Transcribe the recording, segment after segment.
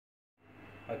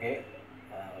Okay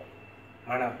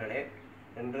மாணவர்களே,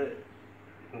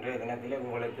 இன்றைய தினத்தில்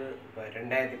உங்களுக்கு இப்போ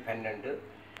 2012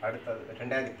 அடுத்தது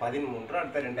 2013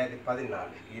 அடுத்த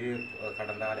 2014 இரு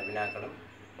கடந்த கால வினாக்களும்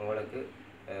உங்களுக்கு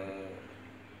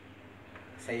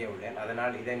செய்ய உள்ளேன்.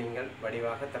 அதனால் இதை நீங்கள்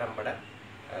வடிவாக திறம்பட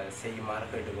செய்யுமாறு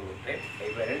கேட்டுக்கொள்கிறேன்.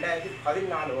 இப்போ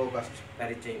 2014 ஆகஸ்ட்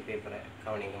பரீட்சை பேப்பரை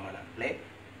கவனிங்க மாணவர்களே.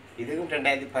 இதுவும்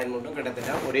 2013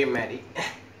 கிட்டத்தட்ட ஒரே மாதிரி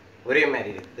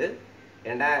இருக்குது.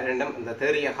 ரெண்டும் இந்த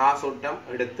தேறிய காசோட்டம்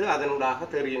எடுத்து அதனூடாக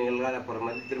தேறிய நிகழ்கால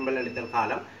பொறுமதி திரும்ப அளித்தல்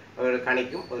காலம்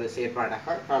கணிக்கும் ஒரு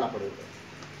செயற்பாடாக காணப்படுகிறது.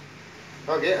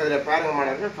 ஓகே, அதில் பாருங்க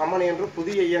மாணவர்கள், கம்பெனி என்று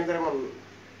புதிய இயந்திரம்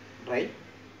ஒன்றை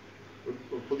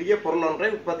புதிய பொருள் ஒன்றை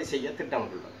உற்பத்தி செய்ய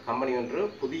திட்டமிட்டுள்ளது. கம்பெனி ஒன்று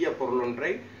புதிய பொருள்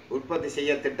ஒன்றை உற்பத்தி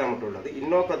செய்ய திட்டமிட்டுள்ளது.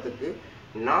 இந்நோக்கத்துக்கு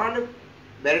 4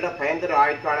 வருட பயன்தர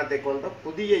ஆயுட்காலத்தை கொண்ட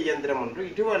புதிய இயந்திரம் ஒன்று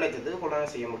 20 லட்சத்துக்கு கொள்வனை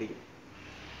செய்ய முடியும்.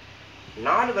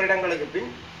 4 வருடங்களுக்கு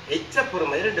பின் எச்ச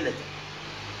பொறுமதி 2 லட்சம்.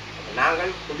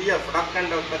 நாங்கள் புதிய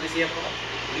ப்ராடக்ட் உற்பத்தி செய்யப்படும்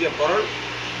புதிய பொருளை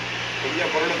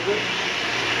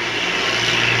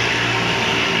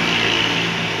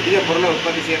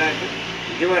உற்பத்தி செய்யறதுக்கு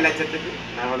 20 லட்சத்துக்கு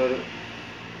நாங்கள் ஒரு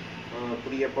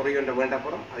புதிய பொருள் ஒன்று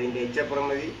வேண்டப்படும். அதின் எச்ச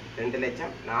பொறுமதி 2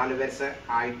 லட்சம். 4 வருஷ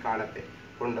ஆயுட்காலத்தை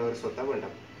கொண்ட ஒரு சொத்தை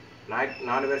வேண்டும்.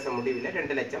 4 வருஷம் முடிவில்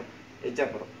 2 லட்சம்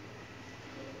எச்சப்படும்.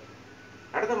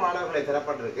 அடுத்த மாணவர்களை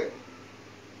தரப்பட்டிருக்கு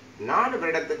 4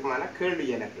 வருடத்துக்குமான கேள்வி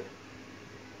இலக்கு.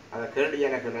 அந்த கேள்வி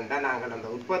இலக்குகள் என்றால் நாங்கள் அந்த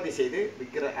உற்பத்தி செய்து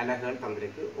விற்கிற அலகுகள்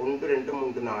தந்திருக்கு. 1, 2,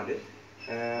 3, 4.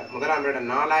 முதலாம் வருடம்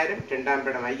 4000, 2ஆம்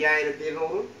வருடம்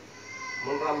 5200,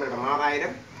 3ஆம் வருடம்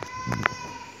 6000.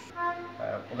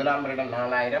 முதலாம் வருடம்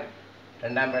 4000,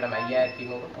 2ஆம் வருடம்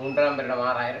 5200, 3ஆம் வருடம்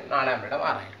 6000, 4ஆம் வருடம்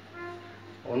 6000.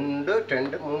 1,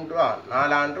 2, 3,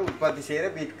 4 ஆண்டு உற்பத்தி செய்கிற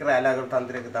விற்கிற அலகுகள்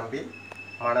தந்திருக்கு தம்பி.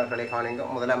 மாணவர்களை காணுங்க.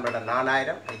 முதலாம் வருடம்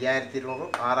 4000, 5200,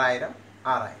 6000,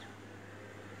 6000.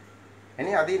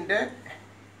 இனி அதிൻ്റെ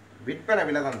விற்பனை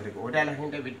விலை தந்திருக்கு. ஒரு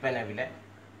அலகிൻ്റെ விற்பனை விலை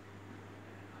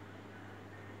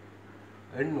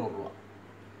 800 ரூபா.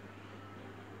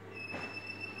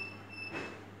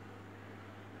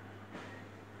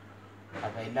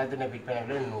 அப்போ எல்லாத்துடைய விற்பனை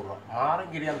விலை 800 ரூபா.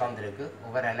 மாறுங்கிரியம் தந்திருக்கு.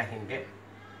 ஒவ்வொரு அலகிൻ്റെ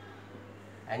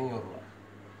 500 ரூபா.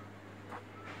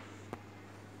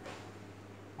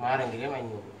 மாறுங்கிரியம்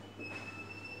 500 ரூபா.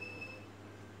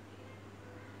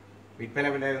 விற்பனை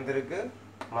விலை இருந்திருக்கு.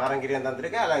 மாறுங்கிரியம்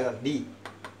தந்திருக்கு. அலகு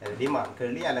டிமாண்ட்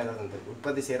கேள்வி அலகு தந்திருக்கு.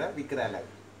 உற்பத்தி செய்கிற விற்கிற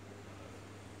அலகு.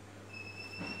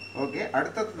 ஓகே,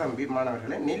 அடுத்தது தம்பி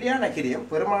மாணவர்களே, நிலையான கிரியம்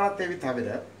பெருமானத்தை தவிர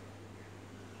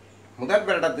முதல்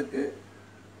வருடத்துக்கு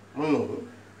 300,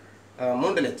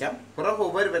 3 லட்சம். பிறகு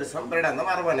ஒவ்வொரு வருஷம் வருடம்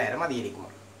 60,000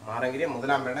 அதிகரிக்குமா. மாறுங்கிரியம்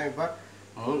முதலாம் வருடம் இப்போ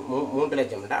 3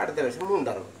 லட்சம். அடுத்த வருஷம்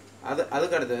 360.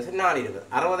 அதுக்கு அடுத்த வருஷம் 420.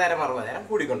 60,000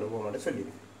 கூடிக்கொண்டு போகணும்னு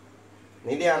சொல்லியிருக்கு.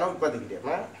 நிலையான உற்பத்தி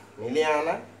கிரியம். நிலையான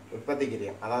உற்பத்தி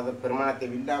கிரியம் அதாவது பெருமானத்தை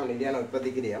இல்லாமல் நிலையான உற்பத்தி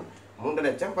கிரியம் 3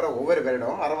 லட்சம். பிறகு ஒவ்வொரு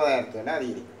வருடமும் 60,000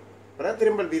 அதிகரிக்கும். பிறகு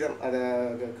திரும்பல் வீதம், அது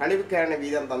கழிவுக்கான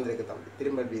வீதம் தந்திருக்கு தம்பி.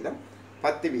 திரும்பல் வீதம்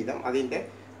 10 வீதம். அதிൻ്റെ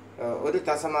ஒரு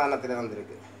தசமானத்தில்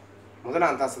வந்திருக்கு.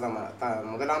 முதலாம்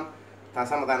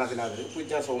தசமதானத்தில் வந்திருக்கு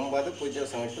 0.9, 0.8,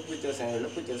 0.7,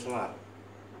 0.6.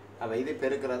 அப்போ இது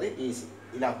பெருக்கிறது ஈஸி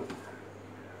இலாக்கு.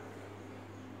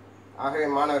 ஆகவே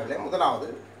மாணவர்களே, முதலாவது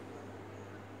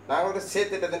நாங்கள் ஒரு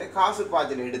சேர்த்திட்டத்தின் காசு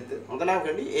பாய்ச்சல் எடுத்து முதலாம்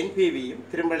கேள்வி என்பிவியும்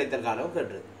திரும்பளித்தல் காலம்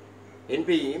கேட்டிருக்கு.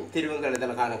 என்பியும்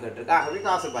திருவங்களித்தல் காலம் கேட்டிருக்கு. ஆகவே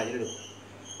காசு பாய்ச்சல் எடுக்கும்.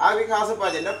 ஆகவே காசு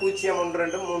பாய்ச்சலில் 0, 1,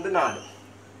 2, 3, 4.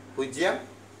 0,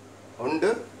 1,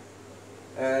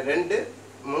 2,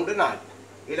 3, 4.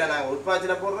 இதில் நாங்கள்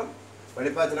உட்பாய்ச்சலை போடுறோம்,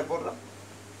 வெளிப்பாய்ச்சலை போடுறோம்.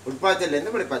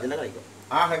 உட்பாய்ச்சலேருந்து வெளிப்பாய்ச்சலை கிடைக்கும்.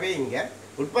 ஆகவே இங்கே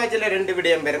உட்பாய்ச்சலில் 2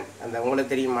 விடயம் பெறும். அந்த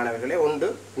உங்களுக்கு தெரியும் மாணவர்களே. 1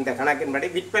 இந்த கணக்கின்படி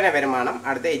விற்பனை வருமானம்,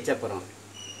 அடுத்த எச்சப்பெறும்.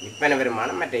 விற்பனை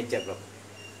வருமானம் மற்ற எச்சப்பெறும்.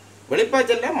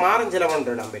 வெளிப்பாய்ச்சலில் மாறும் செலவு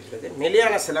ஒன்று இடம் பெற்றிருக்கு,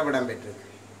 நிலையான செலவு இடம் பெற்றிருக்கு.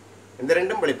 இந்த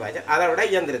 2ம் வெளிப்பாய்ச்சல். அதை விட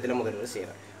இயந்திரத்தில் முதலீடு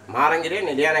செய்கிறோம். மாறங்கிரியம்,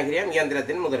 நிலையான கிரியம்,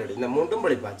 இயந்திரத்தின் முதலீடு, இந்த 3ம்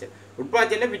வெளிப்பாய்ச்சல்.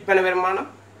 உட்பாய்ச்சலில் விற்பனை வருமானம்,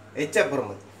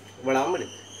 எச்சப்பெறுமதி இவ்வளவும்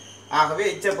இருக்கு. ஆகவே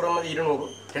எச்சப்பெறுமதி 200,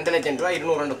 2 லட்சம் ரூபா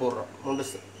 200 போடுறோம். 3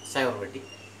 சைவர் வட்டி.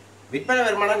 விற்பனை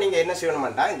வருமானம் நீங்கள் என்ன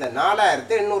செய்யணுமாண்டா, இந்த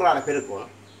 4800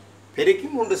 பெருக்கணும். பெருக்கி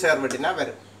 3 சைவர் வட்டினா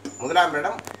வரும். முதலாம்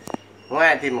இடம்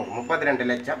 3200, 32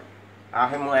 லட்சம்.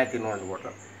 ஆக 3200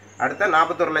 போடுறோம். அடுத்த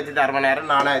 41,60,000,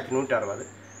 4160.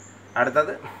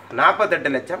 அடுத்தது 48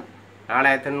 லட்சம்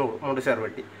 4800, 3 சைவர்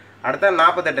வட்டி. அடுத்தது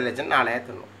 48 லட்சம்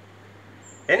 4800.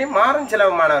 இனி மாறும்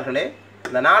செலவு மாணவர்களே,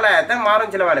 இந்த 4000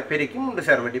 மாறும் செலவால் பெருக்கி 3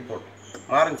 சைவர் வட்டி போடும்.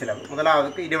 மாறும் செலவு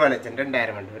முதலாவதுக்கு 20 லட்சம்,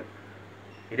 2000 வரும்.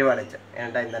 20 லட்சம்.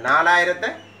 ஏன்டா இந்த 4000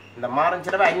 இந்த மாறும்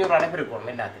செலவு 500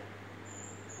 பெருக்கணும். எல்லாத்துக்கும்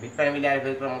விற்பனை விலையால்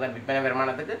பெருக்கிற முதல் விற்பனை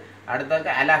வருமானத்துக்கு அடுத்தது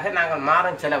அழகாக நாங்கள்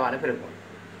மாறும் செலவால் பெருக்கணும்.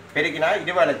 பெருக்கினா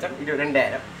 20 லட்சம்,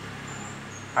 2000.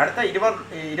 அடுத்த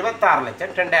 26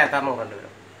 லட்சம் 2600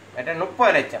 வரும். மற்ற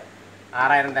 30 லட்சம்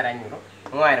 6500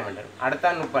 3000 வரும். அடுத்த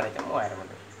 30 லட்சம் 3000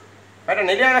 வரும். மற்ற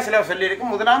நிலையான செலவு சொல்லியிருக்கு.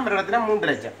 முதலாம் வருடத்தில் 3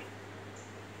 லட்சம்.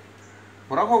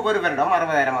 பிறகு ஒவ்வொரு வருடம்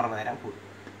 60,000 கூடும்.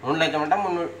 3 லட்சம் மட்டும்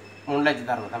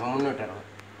 3,60,000. அப்போ 360.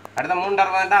 அடுத்த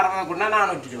 360 60 கூட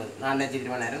 420.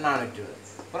 4,20,000 420.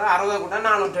 அப்புறம் 60 கூட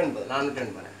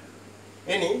 480.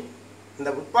 இனி இந்த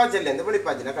உட்பாய்ச்சல்லேருந்து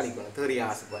வெளிப்பாய்ச்சலை கழிக்கணும். தேறிய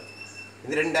ஆசுப்பாய்ச்சல்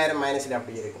இது 2000 மைனஸில்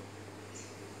அப்படி இருக்கும்.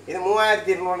 இது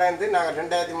 3200லேருந்து நாங்கள்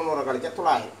 2300 கழிச்சா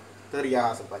 900 தேறிய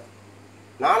ஆசுப்பாய்ச்சல்.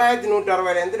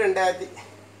 4160லேருந்து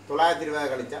 2920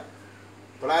 கழிச்சா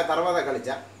 960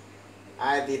 கழிச்சா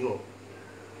 1200.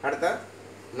 அடுத்த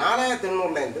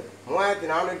 4800லேருந்து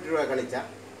 3400 கழிச்சா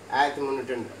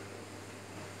 1380.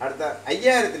 அடுத்த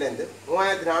 5000லேருந்து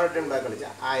 3480 கழிச்சா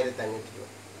 1500.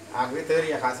 ஆகவே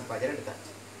தேறிய காசுப்பாய்ச்சல் எடுத்தாச்சு.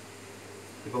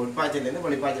 இப்போ உட்பாய்ச்சலேருந்து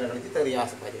வெளிப்பாய்ச்சலை கழிச்சு தேறிய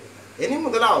ஆசுப்பாய்ச்சல் எடுத்தாச்சு. இனி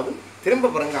முதலாவது திரும்ப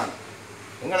பிறங்காலம்.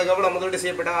 எங்களுக்கு எவ்வளோ முதலீடு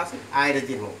செய்யப்பட்ட காசு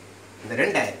 1200. இந்த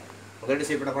 2000 முதலீடு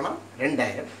செய்யப்பட்ட பணம்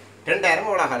 2000. 2000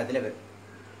 எவ்வளோ காலத்தில் வரும்?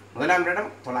 முதலாம் இடம்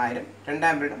 900,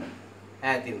 2ஆம் இடம்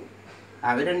 1200.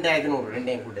 அவை 2100.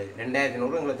 2 கூட்டு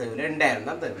 2100 எங்களுக்கு தேவை 2000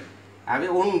 தான் தேவை. அவை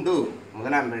உண்டு.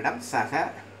 முதலாம் இடம் சக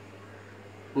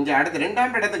இங்கே அடுத்து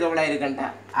 2ஆம் இடத்துக்கு எவ்வளோ இருக்குன்ட்டா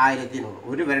 1100.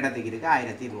 ஒரு வருடத்துக்கு இருக்குது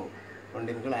 1200.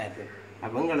 2 1000.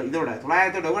 அப்போ எங்களை இதோட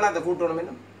 900 எவ்வளோ அதை கூட்டணும்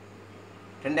இன்னும்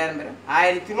 2000 பேர்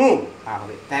 1100.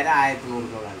 ஆகவே தர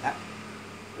 1100 எவ்வளோண்டா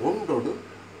ஒன்றோடு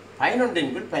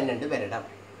 11/12 வருடம்.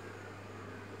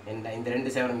 இந்த 2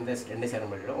 சேவரம்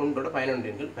வருடம் ஒன்றோடு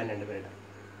 11/12 வருடம்.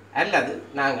 அல்லது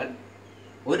நாங்கள்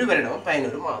ஒரு வருடம்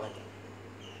 11 மாதங்கள்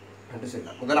என்று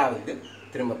சொல்லலாம். முதலாவது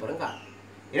திரும்ப பெறும் காலம்.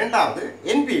 இரண்டாவது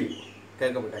என்பிவி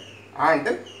கேட்கப்பட்ட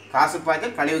ஆண்டு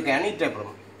காசுப்பாய்ச்சல் கழிவுக்கான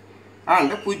இட்டப்புறம்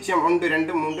ஆண்டு 0 1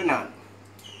 2 3 4.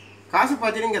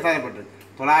 காசுப்பாய்ச்சல் இங்கே தரப்பட்டிருக்கு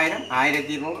 900,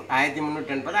 1200,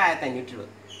 1380, 1520.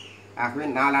 ஆகவே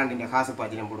 4 ஆண்டின்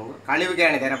காசுப்பாய்ச்சலும் போடுங்க.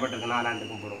 கழிவுக்கான தரப்பட்டிருக்கு 4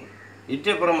 ஆண்டுக்கும் போடுங்க.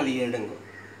 இட்டப்புறமதி எடுங்க.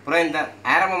 அப்புறம் இந்த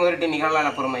ஆரம்ப முதலீட்டு நிகழ்நாள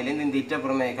பொறுமையிலேருந்து இந்த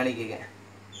இட்டப்புறமையை கழிக்குங்க.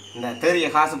 இந்த தேறிய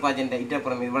காசுப்பாய்ச்சல்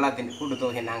இட்டப்புறம் இவ்வளோத்தின்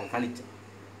கூட்டுத்தொகையை நாங்கள் கழித்தோம்.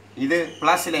 இது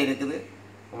ப்ளஸில் இருக்குது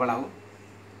இவ்வளவு.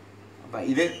 அப்போ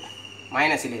இது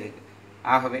மைனஸில் இருக்குது.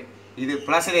 ஆகவே இது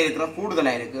ப்ளஸில் இருக்கிற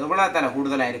கூடுதலாக இருக்குது. எவ்வளோ தலை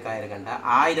கூடுதலாக இருக்குண்டா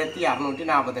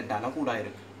 1648 கூட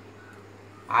இருக்குது.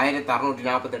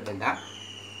 1648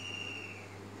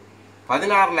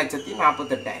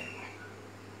 16,48,000.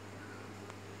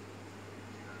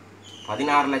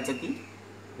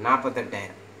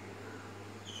 16,48,000.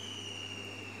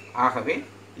 ஆகவே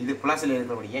இது ப்ளஸில்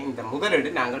இருக்கிறபடியே இந்த முதலீடு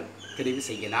நாங்கள் தெரிவு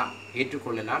செய்யலாம்,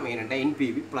 ஏற்றுக்கொள்ளலாம். ஏனென்றால்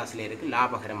என்பிவி ப்ளஸில் இருக்குது,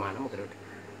 லாபகரமான முதலீடு.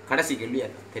 கடைசி கேள்வி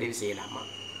அது தெரிவு செய்யலாமா?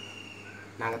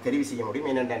 நாங்கள் தெரிவு செய்ய முடியும்.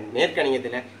 ஏனென்றால்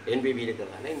நேர்கணியத்தில் என்பிவி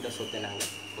இருக்கிறதால இந்த சொத்தை நாங்கள்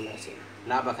முன்னாடி செய்யலாம்.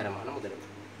 லாபகரமான முதலீடு,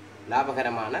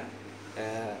 லாபகரமான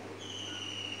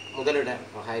முதலீட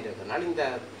இருக்கிறதுனால இந்த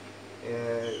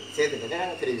சேர்த்துக்களை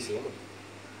நாங்கள் தெரிவு செய்ய முடியும்.